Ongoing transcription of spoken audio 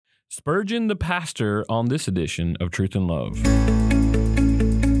Spurgeon the Pastor on this edition of Truth and Love.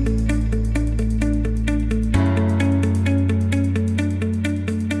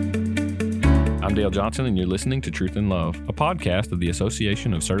 I'm Dale Johnson, and you're listening to Truth and Love, a podcast of the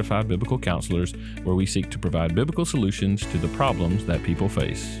Association of Certified Biblical Counselors, where we seek to provide biblical solutions to the problems that people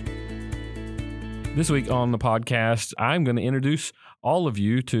face. This week on the podcast, I'm going to introduce all of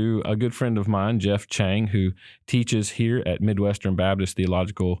you to a good friend of mine, Jeff Chang, who teaches here at Midwestern Baptist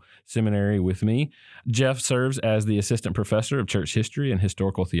Theological Seminary with me. Jeff serves as the assistant professor of church history and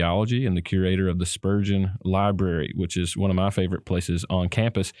historical theology and the curator of the Spurgeon Library, which is one of my favorite places on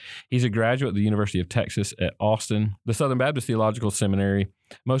campus. He's a graduate of the University of Texas at Austin, the Southern Baptist Theological Seminary.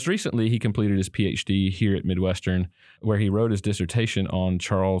 Most recently, he completed his PhD here at Midwestern, where he wrote his dissertation on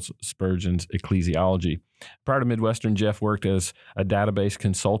Charles Spurgeon's ecclesiology. Prior to Midwestern, Jeff worked as a database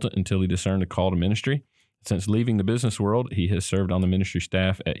consultant until he discerned a call to ministry. Since leaving the business world, he has served on the ministry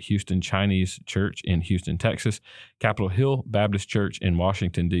staff at Houston Chinese Church in Houston, Texas, Capitol Hill Baptist Church in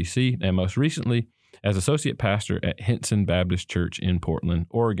Washington, D.C., and most recently as associate pastor at Hinson Baptist Church in Portland,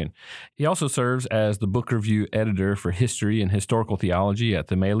 Oregon. He also serves as the book review editor for history and historical theology at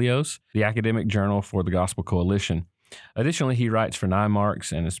Themelios, the academic journal for the Gospel Coalition. Additionally, he writes for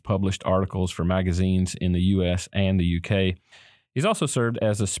Nine-Marks and has published articles for magazines in the U.S. and the U.K. He's also served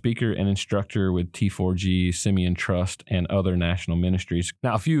as a speaker and instructor with T4G, Simeon Trust, and other national ministries.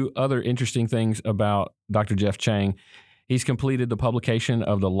 Now, a few other interesting things about Dr. Jeff Chang. He's completed the publication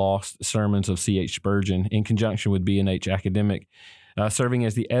of the Lost Sermons of C.H. Spurgeon in conjunction with B&H Academic, serving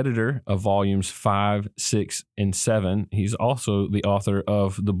as the editor of volumes 5, 6, and 7. He's also the author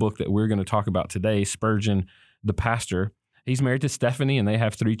of the book that we're going to talk about today, Spurgeon the Pastor. He's married to Stephanie, and they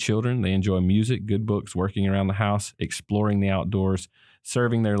have 3 children. They enjoy music, good books, working around the house, exploring the outdoors,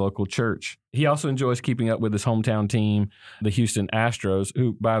 serving their local church. He also enjoys keeping up with his hometown team, the Houston Astros,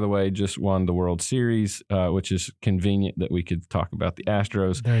 who, by the way, just won the World Series, which is convenient that we could talk about the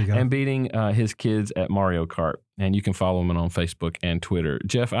Astros. There you go. And beating his kids at Mario Kart. And you can follow him on Facebook and Twitter.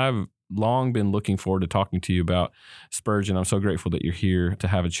 Jeff, I've long been looking forward to talking to you about Spurgeon. I'm so grateful that you're here to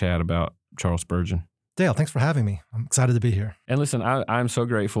have a chat about Charles Spurgeon. Dale, thanks for having me. I'm excited to be here. And listen, I'm so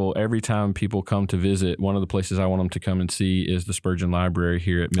grateful every time people come to visit. One of the places I want them to come and see is the Spurgeon Library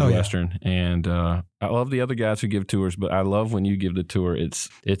here at Midwestern. Oh, yeah. And I love the other guys who give tours, but I love when you give the tour. It's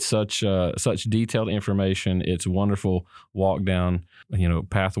such detailed information. It's wonderful walk down,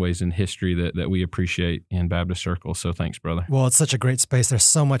 pathways in history that we appreciate in Baptist circles. So thanks, brother. Well, it's such a great space. There's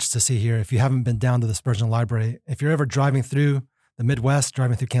so much to see here. If you haven't been down to the Spurgeon Library, if you're ever driving through the Midwest,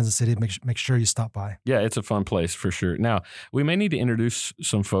 driving through Kansas City, make sure you stop by. Yeah, it's a fun place for sure. Now, we may need to introduce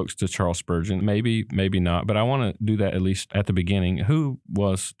some folks to Charles Spurgeon, maybe not, but I want to do that at least at the beginning. Who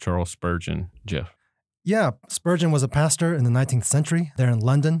was Charles Spurgeon, Jeff? Yeah, Spurgeon was a pastor in the 19th century there in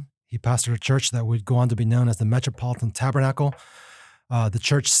London. He pastored a church that would go on to be known as the Metropolitan Tabernacle. The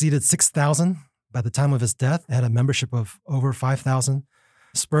church seated 6,000. By the time of his death, it had a membership of over 5,000.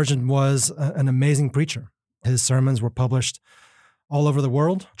 Spurgeon was an amazing preacher. His sermons were published all over the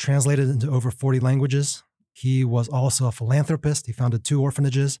world, translated into over 40 languages. He was also a philanthropist. He founded 2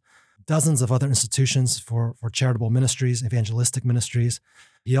 orphanages, dozens of other institutions for charitable ministries, evangelistic ministries.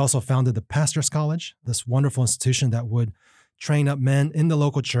 He also founded the Pastors College, this wonderful institution that would train up men in the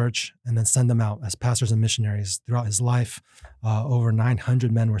local church and then send them out as pastors and missionaries. Throughout his life, over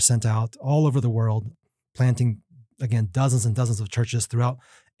 900 men were sent out all over the world, planting, again, dozens and dozens of churches throughout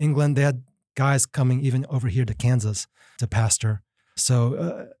England. They had guys coming even over here to Kansas to pastor.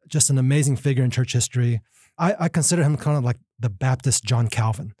 So just an amazing figure in church history. I consider him kind of like the Baptist John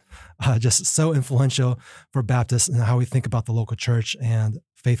Calvin, just so influential for Baptists and how we think about the local church and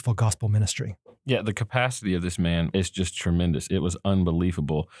faithful gospel ministry. Yeah, the capacity of this man is just tremendous. It was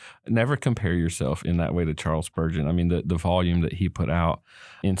unbelievable. Never compare yourself in that way to Charles Spurgeon. I mean, the volume that he put out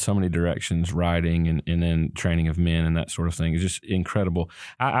in so many directions, writing and then training of men and that sort of thing is just incredible.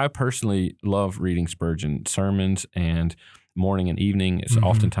 I personally love reading Spurgeon sermons and morning and evening. It's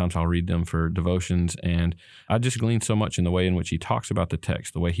oftentimes I'll read them for devotions, and I just glean so much in the way in which he talks about the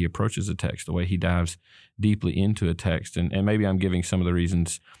text, the way he approaches the text, the way he dives deeply into a text. And maybe I'm giving some of the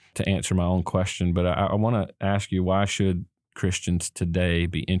reasons to answer my own question, but I want to ask you, why should Christians today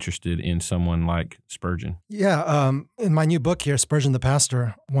be interested in someone like Spurgeon? Yeah, in my new book here, Spurgeon the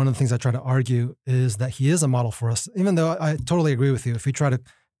Pastor, one of the things I try to argue is that he is a model for us, even though I totally agree with you. If we try to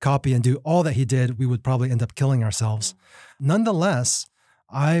copy and do all that he did, we would probably end up killing ourselves. Nonetheless,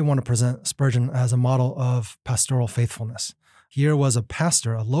 I want to present Spurgeon as a model of pastoral faithfulness. Here was a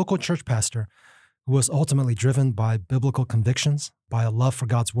pastor, a local church pastor, who was ultimately driven by biblical convictions, by a love for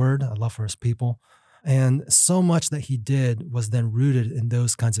God's word, a love for his people, And so much that he did was then rooted in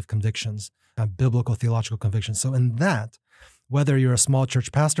those kinds of convictions, biblical theological convictions. So in that, whether you're a small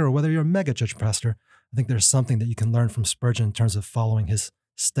church pastor or whether you're a mega church pastor, I think there's something that you can learn from Spurgeon in terms of following his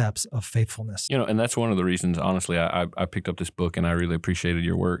steps of faithfulness. And that's one of the reasons, honestly, I picked up this book and I really appreciated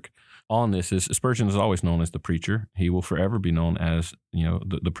your work on this. Is Spurgeon is always known as the preacher. He will forever be known as,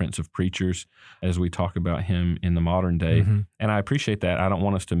 the Prince of Preachers as we talk about him in the modern day. Mm-hmm. And I appreciate that. I don't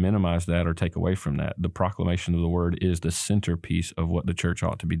want us to minimize that or take away from that. The proclamation of the word is the centerpiece of what the church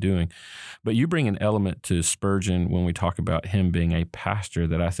ought to be doing. But you bring an element to Spurgeon when we talk about him being a pastor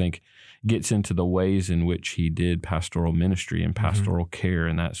that I think gets into the ways in which he did pastoral ministry and pastoral care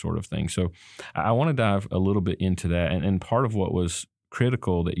and that sort of thing. So I want to dive a little bit into that. And part of what was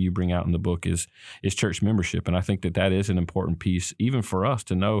critical that you bring out in the book is church membership. And I think that is an important piece, even for us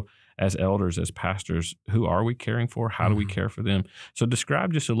to know as elders, as pastors, who are we caring for? How do we care for them? So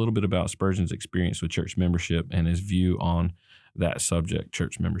describe just a little bit about Spurgeon's experience with church membership and his view on that subject,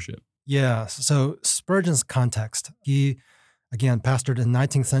 church membership. Yeah. So Spurgeon's context, he, again, pastored in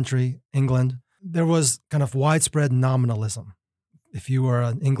 19th century England. There was kind of widespread nominalism. If you were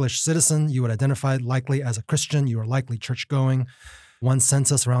an English citizen, you would identify likely as a Christian. You were likely church-going. One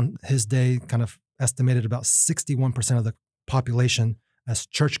census around his day kind of estimated about 61% of the population as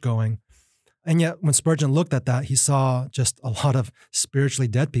church-going. And yet, when Spurgeon looked at that, he saw just a lot of spiritually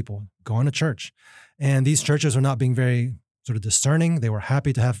dead people going to church. And these churches were not being very sort of discerning. They were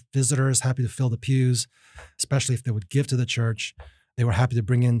happy to have visitors, happy to fill the pews, especially if they would give to the church. They were happy to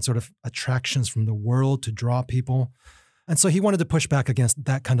bring in sort of attractions from the world to draw people. And so he wanted to push back against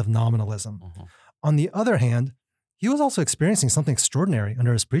that kind of nominalism. On the other hand, he was also experiencing something extraordinary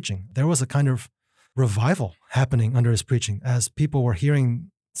under his preaching. There was a kind of revival happening under his preaching as people were hearing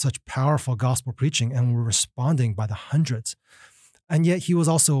such powerful gospel preaching and were responding by the hundreds. And yet he was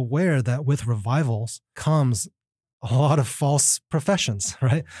also aware that with revivals comes a lot of false professions,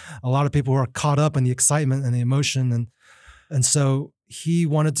 right? A lot of people who are caught up in the excitement and the emotion. And so he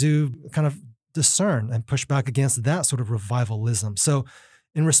wanted to kind of discern and push back against that sort of revivalism. So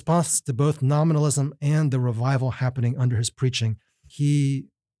in response to both nominalism and the revival happening under his preaching, he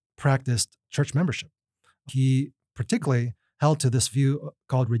practiced church membership. He particularly held to this view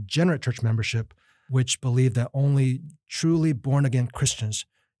called regenerate church membership, which believed that only truly born-again Christians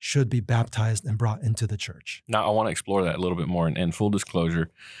should be baptized and brought into the church. Now, I want to explore that a little bit more. And full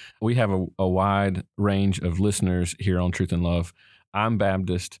disclosure, we have a wide range of listeners here on Truth and Love. I'm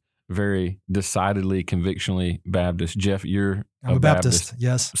Baptist, very decidedly, convictionally Baptist. Jeff, you're I'm a Baptist.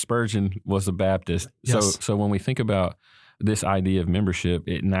 Yes. Spurgeon was a Baptist. Yes. So when we think about this idea of membership,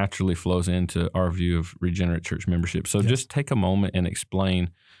 it naturally flows into our view of regenerate church membership. So just take a moment and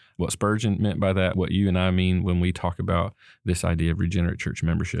explain what Spurgeon meant by that, what you and I mean when we talk about this idea of regenerate church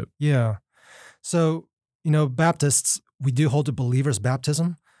membership. Yeah. So, Baptists, we do hold to believers'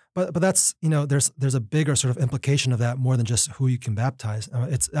 baptism, but that's, there's a bigger sort of implication of that more than just who you can baptize.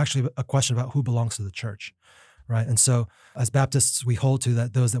 It's actually a question about who belongs to the church, right? And so as Baptists, we hold to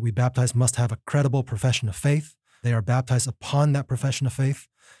that those that we baptize must have a credible profession of faith. They are baptized upon that profession of faith.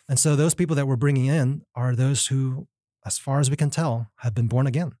 And so those people that we're bringing in are those who, as far as we can tell, have been born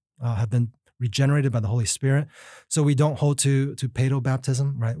again, have been regenerated by the Holy Spirit. So we don't hold to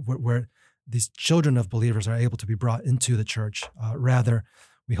paedo-baptism, right, where these children of believers are able to be brought into the church. Rather,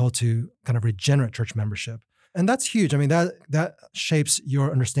 we hold to kind of regenerate church membership. And that's huge. I mean, that shapes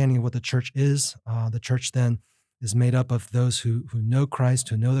your understanding of what the church is. The church then is made up of those who know Christ,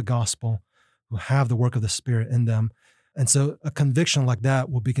 who know the gospel, who have the work of the Spirit in them. And so a conviction like that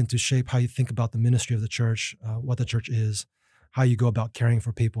will begin to shape how you think about the ministry of the church, what the church is, how you go about caring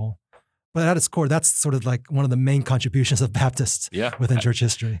for people. But at its core, that's sort of like one of the main contributions of Baptists within church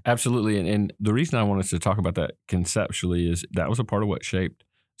history. Absolutely. And the reason I want us to talk about that conceptually is that was a part of what shaped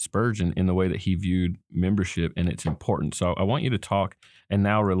Spurgeon in the way that he viewed membership and its importance. So I want you to talk and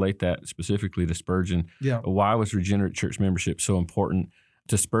now relate that specifically to Spurgeon. Yeah. Why was regenerate church membership so important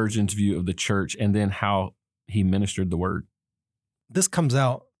to Spurgeon's view of the church, and then how he ministered the word? This comes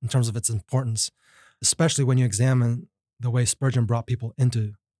out in terms of its importance, especially when you examine the way Spurgeon brought people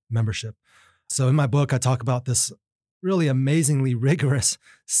into membership. So in my book, I talk about this really amazingly rigorous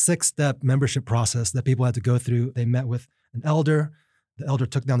 6-step membership process that people had to go through. They met with an elder. The elder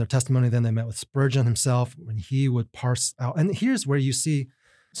took down their testimony. Then they met with Spurgeon himself, when he would parse out. And here's where you see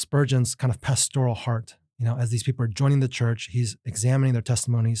Spurgeon's kind of pastoral heart. As these people are joining the church, he's examining their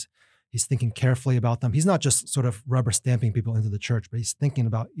testimonies. He's thinking carefully about them. He's not just sort of rubber stamping people into the church, but he's thinking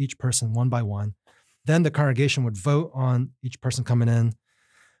about each person one by one. Then the congregation would vote on each person coming in.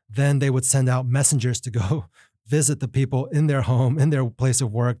 Then they would send out messengers to go visit the people in their home, in their place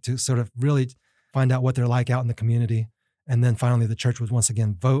of work, to sort of really find out what they're like out in the community. And then finally, the church would once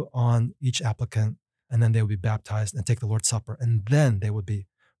again vote on each applicant, and then they would be baptized and take the Lord's Supper. And then they would be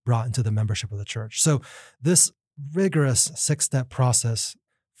brought into the membership of the church. So this rigorous 6-step process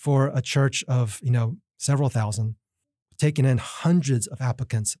for a church of, several thousand, taking in hundreds of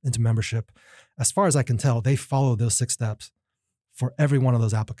applicants into membership, as far as I can tell, they follow those 6 steps for every one of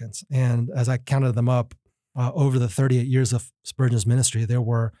those applicants. And as I counted them up, over the 38 years of Spurgeon's ministry, there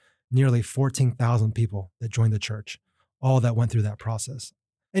were nearly 14,000 people that joined the church, all that went through that process.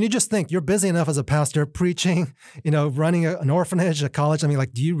 And you just think, you're busy enough as a pastor preaching, running an orphanage, a college. I mean,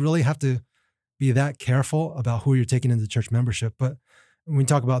 do you really have to be that careful about who you're taking into church membership? But when we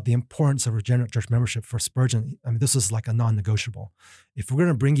talk about the importance of regenerate church membership for Spurgeon, I mean, this is like a non-negotiable. If we're going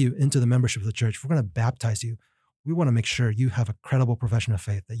to bring you into the membership of the church, if we're going to baptize you, we want to make sure you have a credible profession of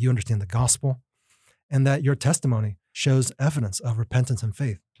faith, that you understand the gospel, and that your testimony shows evidence of repentance and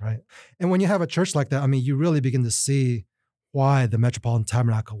faith, right? And when you have a church like that, I mean, you really begin to see why the Metropolitan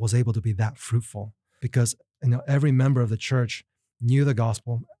Tabernacle was able to be that fruitful, because every member of the church knew the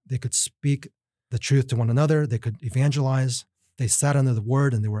gospel. They could speak the truth to one another. They could evangelize. They sat under the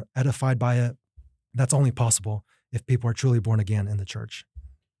word and they were edified by it. That's only possible if people are truly born again in the church.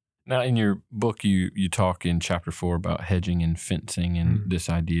 Now, in your book, you talk in chapter 4 about hedging and fencing and this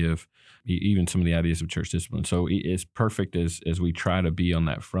idea of even some of the ideas of church discipline. So it's perfect as we try to be on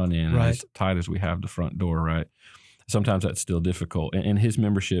that front end, right, as tight as we have the front door, right? Sometimes that's still difficult. And his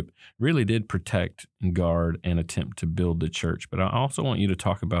membership really did protect and guard and attempt to build the church. But I also want you to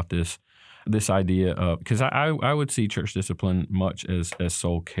talk about this idea of, because I would see church discipline much as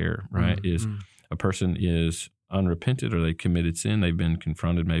soul care, right? Is a person is unrepented or they committed sin. They've been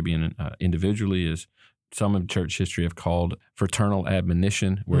confronted maybe individually, as some of church history have called fraternal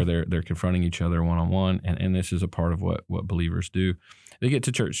admonition, where they're confronting each other one-on-one. And this is a part of what believers do. They get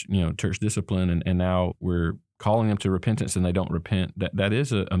to church, church discipline, and now we're calling them to repentance and they don't repent. That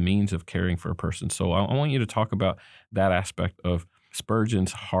is a means of caring for a person. So I want you to talk about that aspect of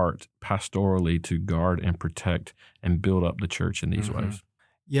Spurgeon's heart pastorally to guard and protect and build up the church in these ways.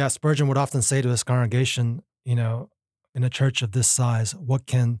 Yeah, Spurgeon would often say to his congregation, in a church of this size, what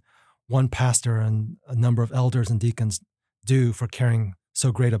can one pastor and a number of elders and deacons do for carrying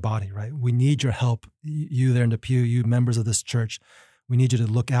so great a body, right? We need your help. You there in the pew, you members of this church, we need you to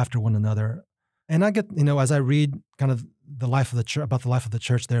look after one another. And I get, as I read kind of the life of the church, about the life of the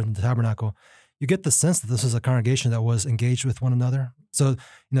church there in the tabernacle, you get the sense that this is a congregation that was engaged with one another. So,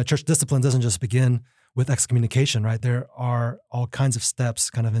 church discipline doesn't just begin with excommunication, right? There are all kinds of steps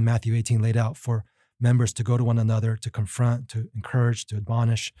kind of in Matthew 18 laid out for members to go to one another, to confront, to encourage, to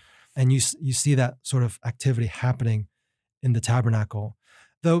admonish. And you see that sort of activity happening in the tabernacle.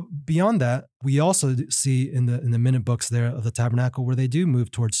 Though beyond that, we also see in the minute books there of the tabernacle where they do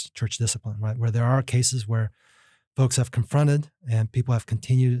move towards church discipline, right? Where there are cases where folks have confronted and people have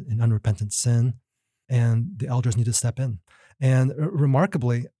continued in unrepentant sin, and the elders need to step in. And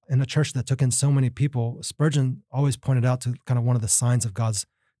remarkably, in a church that took in so many people, Spurgeon always pointed out to kind of one of the signs of God's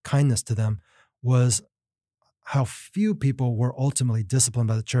kindness to them was how few people were ultimately disciplined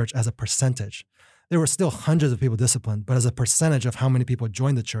by the church as a percentage. There were still hundreds of people disciplined, but as a percentage of how many people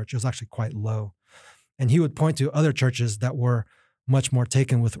joined the church, it was actually quite low. And he would point to other churches that were much more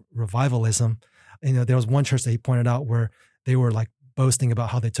taken with revivalism. There was one church that he pointed out where they were like boasting about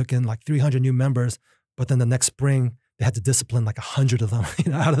how they took in like 300 new members, but then the next spring they had to discipline like 100 of them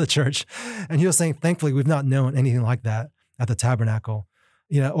out of the church. And he was saying, thankfully, we've not known anything like that at the tabernacle.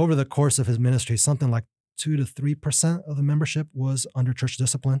 Over the course of his ministry, something like 2 to 3% of the membership was under church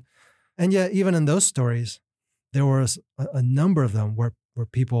discipline. And yet, even in those stories, there was a number of them where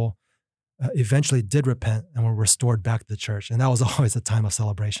people eventually did repent and were restored back to the church. And that was always a time of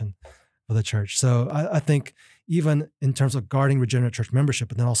celebration for the church. So I think even in terms of guarding regenerate church membership,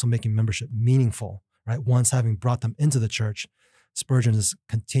 but then also making membership meaningful, right? Once having brought them into the church, Spurgeon is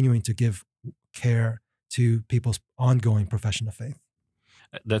continuing to give care to people's ongoing profession of faith.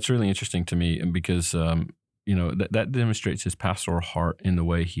 That's really interesting to me because, that demonstrates his pastoral heart in the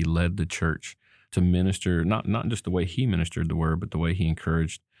way he led the church to minister, not just the way he ministered the word, but the way he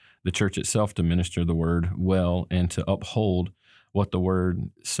encouraged the church itself to minister the word well and to uphold what the word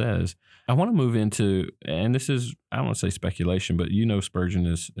says. I want to move into, and this is, I don't want to say speculation, but Spurgeon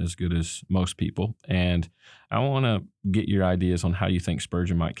is as good as most people. And I want to get your ideas on how you think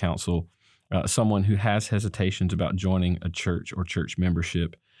Spurgeon might counsel someone who has hesitations about joining a church or church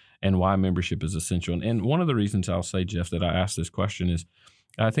membership and why membership is essential. And one of the reasons I'll say, Jeff, that I ask this question is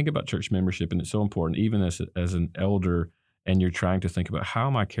I think about church membership, and it's so important, even as an elder and you're trying to think about, how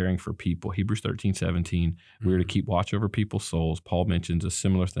am I caring for people? Hebrews 13:17, we're to keep watch over people's souls. Paul mentions a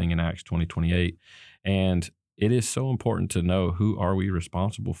similar thing in Acts 20:28. And it is so important to know, who are we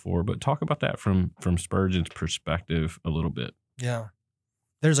responsible for? But talk about that from Spurgeon's perspective a little bit. Yeah.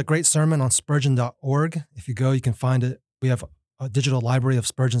 There's a great sermon on Spurgeon.org. If you go, you can find it. We have a digital library of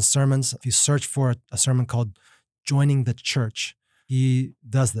Spurgeon's sermons. If you search for a sermon called Joining the Church, he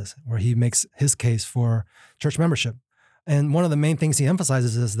does this, where he makes his case for church membership. And one of the main things he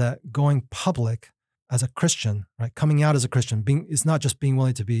emphasizes is that going public as a Christian, right, coming out as a Christian, it's not just being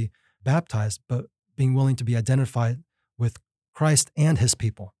willing to be baptized, but being willing to be identified with Christ and his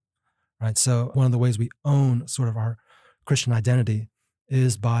people, right? So one of the ways we own sort of our Christian identity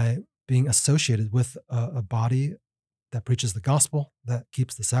is by being associated with a body that preaches the gospel, that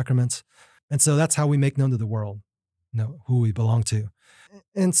keeps the sacraments. And so that's how we make known to the world, who we belong to.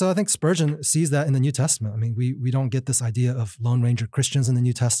 And so I think Spurgeon sees that in the New Testament. I mean, we don't get this idea of Lone Ranger Christians in the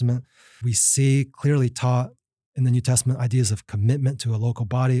New Testament. We see clearly taught in the New Testament ideas of commitment to a local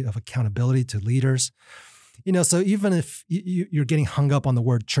body, of accountability to leaders. So even if you're getting hung up on the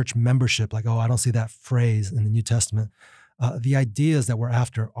word church membership, like, oh, I don't see that phrase in the New Testament, the ideas that we're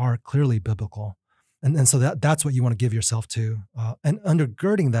after are clearly biblical. And so that's what you want to give yourself to. And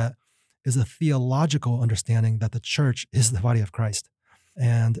undergirding that is a theological understanding that the church is the body of Christ.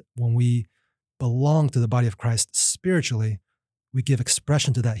 And when we belong to the body of Christ spiritually, we give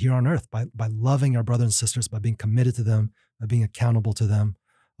expression to that here on earth by loving our brothers and sisters, by being committed to them, by being accountable to them.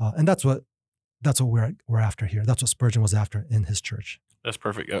 And that's what we're after here. That's what Spurgeon was after in his church. That's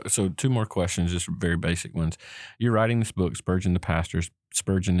perfect. So 2 more questions, just very basic ones. You're writing this book, Spurgeon the Pastor.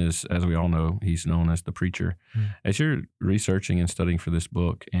 Spurgeon is, as we all know, he's known as the preacher. As you're researching and studying for this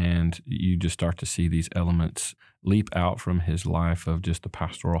book, and you just start to see these elements leap out from his life of just the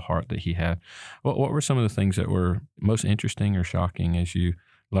pastoral heart that he had, what were some of the things that were most interesting or shocking as you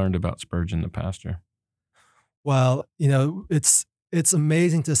learned about Spurgeon the pastor? Well, it's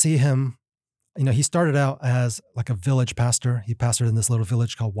amazing to see him. He started out as like a village pastor. He pastored in this little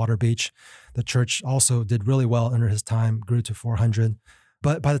village called Waterbeach. The church also did really well under his time, grew to 400.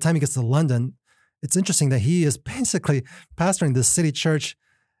 But by the time he gets to London, it's interesting that he is basically pastoring this city church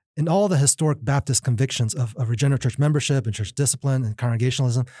in all the historic Baptist convictions of regenerative church membership and church discipline and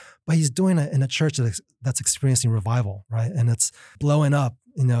congregationalism. But he's doing it in a church that's experiencing revival, right? And it's blowing up,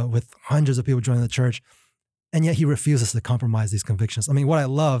 with hundreds of people joining the church. And yet he refuses to compromise these convictions. I mean, what I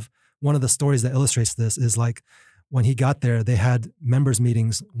love, one of the stories that illustrates this is like when he got there, they had members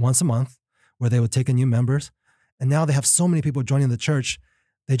meetings once a month where they would take in new members. And now they have so many people joining the church,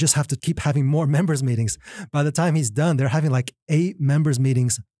 they just have to keep having more members meetings. By the time he's done, they're having like 8 members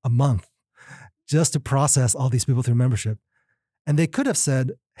meetings a month just to process all these people through membership. And they could have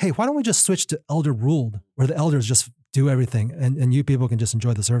said, hey, why don't we just switch to elder ruled, where the elders just do everything and you people can just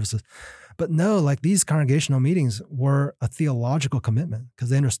enjoy the services. But no, like these congregational meetings were a theological commitment because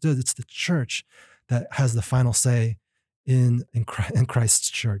they understood it's the church that has the final say in Christ's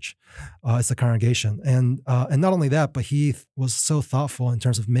church. It's the congregation. And not only that, but he was so thoughtful in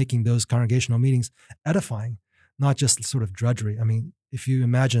terms of making those congregational meetings edifying, not just sort of drudgery. I mean, if you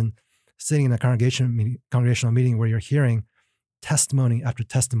imagine sitting in a congregational meeting where you're hearing testimony after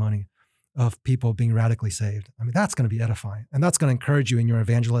testimony of people being radically saved, I mean, that's going to be edifying and that's going to encourage you in your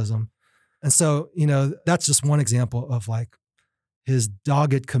evangelism. And so, that's just one example of like his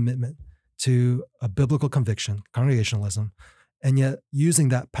dogged commitment to a biblical conviction, congregationalism, and yet using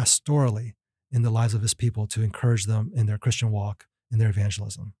that pastorally in the lives of his people to encourage them in their Christian walk, in their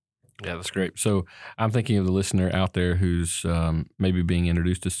evangelism. Yeah, that's great. So I'm thinking of the listener out there who's maybe being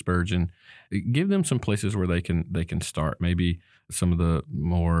introduced to Spurgeon. Give them some places where they can start. Maybe some of the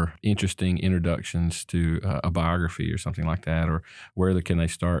more interesting introductions to a biography or something like that, or where can they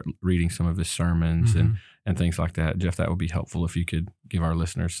start reading some of his sermons and things like that. Jeff, that would be helpful if you could give our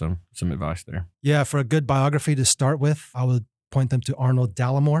listeners some advice there. Yeah, for a good biography to start with, I would point them to Arnold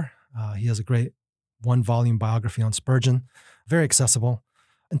Dallimore. He has a great 1-volume biography on Spurgeon, very accessible.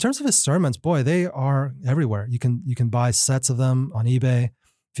 In terms of his sermons, boy, they are everywhere. You can buy sets of them on eBay.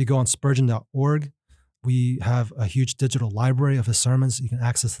 If you go on Spurgeon.org, we have a huge digital library of his sermons. You can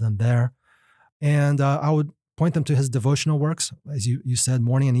access them there. And I would point them to his devotional works. As you said,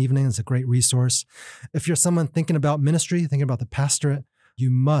 morning and evening is a great resource. If you're someone thinking about ministry, thinking about the pastorate, you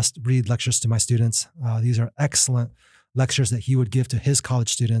must read Lectures to My Students. These are excellent lectures that he would give to his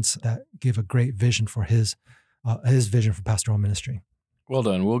college students that give a great vision for his vision for pastoral ministry. Well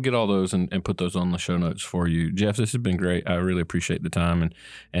done. We'll get all those and put those on the show notes for you. Jeff, this has been great. I really appreciate the time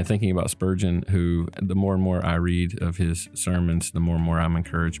and thinking about Spurgeon, who the more and more I read of his sermons, the more and more I'm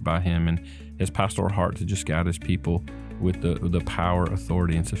encouraged by him and his pastoral heart to just guide his people with the power,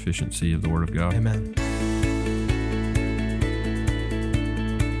 authority, and sufficiency of the Word of God. Amen.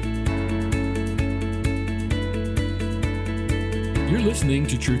 You're listening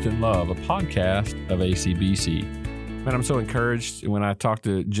to Truth in Love, a podcast of ACBC. Man, I'm so encouraged when I talk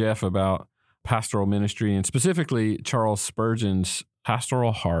to Jeff about pastoral ministry and specifically Charles Spurgeon's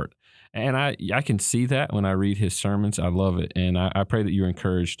pastoral heart. And I can see that when I read his sermons. I love it. And I pray that you're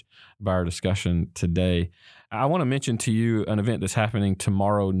encouraged by our discussion today. I want to mention to you an event that's happening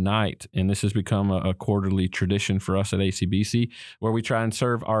tomorrow night, and this has become a quarterly tradition for us at ACBC, where we try and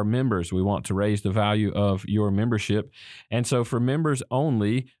serve our members. We want to raise the value of your membership. And so for members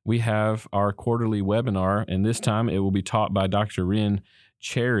only, we have our quarterly webinar, and this time it will be taught by Dr. Ren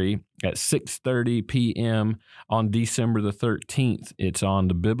Cherry at 6:30 p.m. on December the 13th. It's on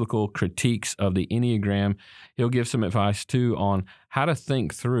the biblical critiques of the Enneagram. He'll give some advice, too, on how to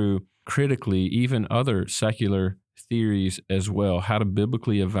think through critically even other secular theories as well, how to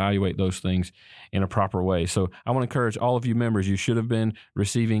biblically evaluate those things in a proper way. So I want to encourage all of you members, you should have been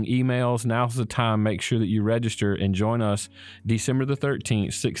receiving emails. Now's the time. Make sure that you register and join us December the 13th,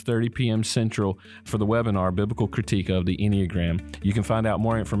 6:30 p.m. Central for the webinar, Biblical Critique of the Enneagram. You can find out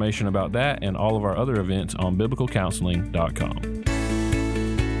more information about that and all of our other events on biblicalcounseling.com.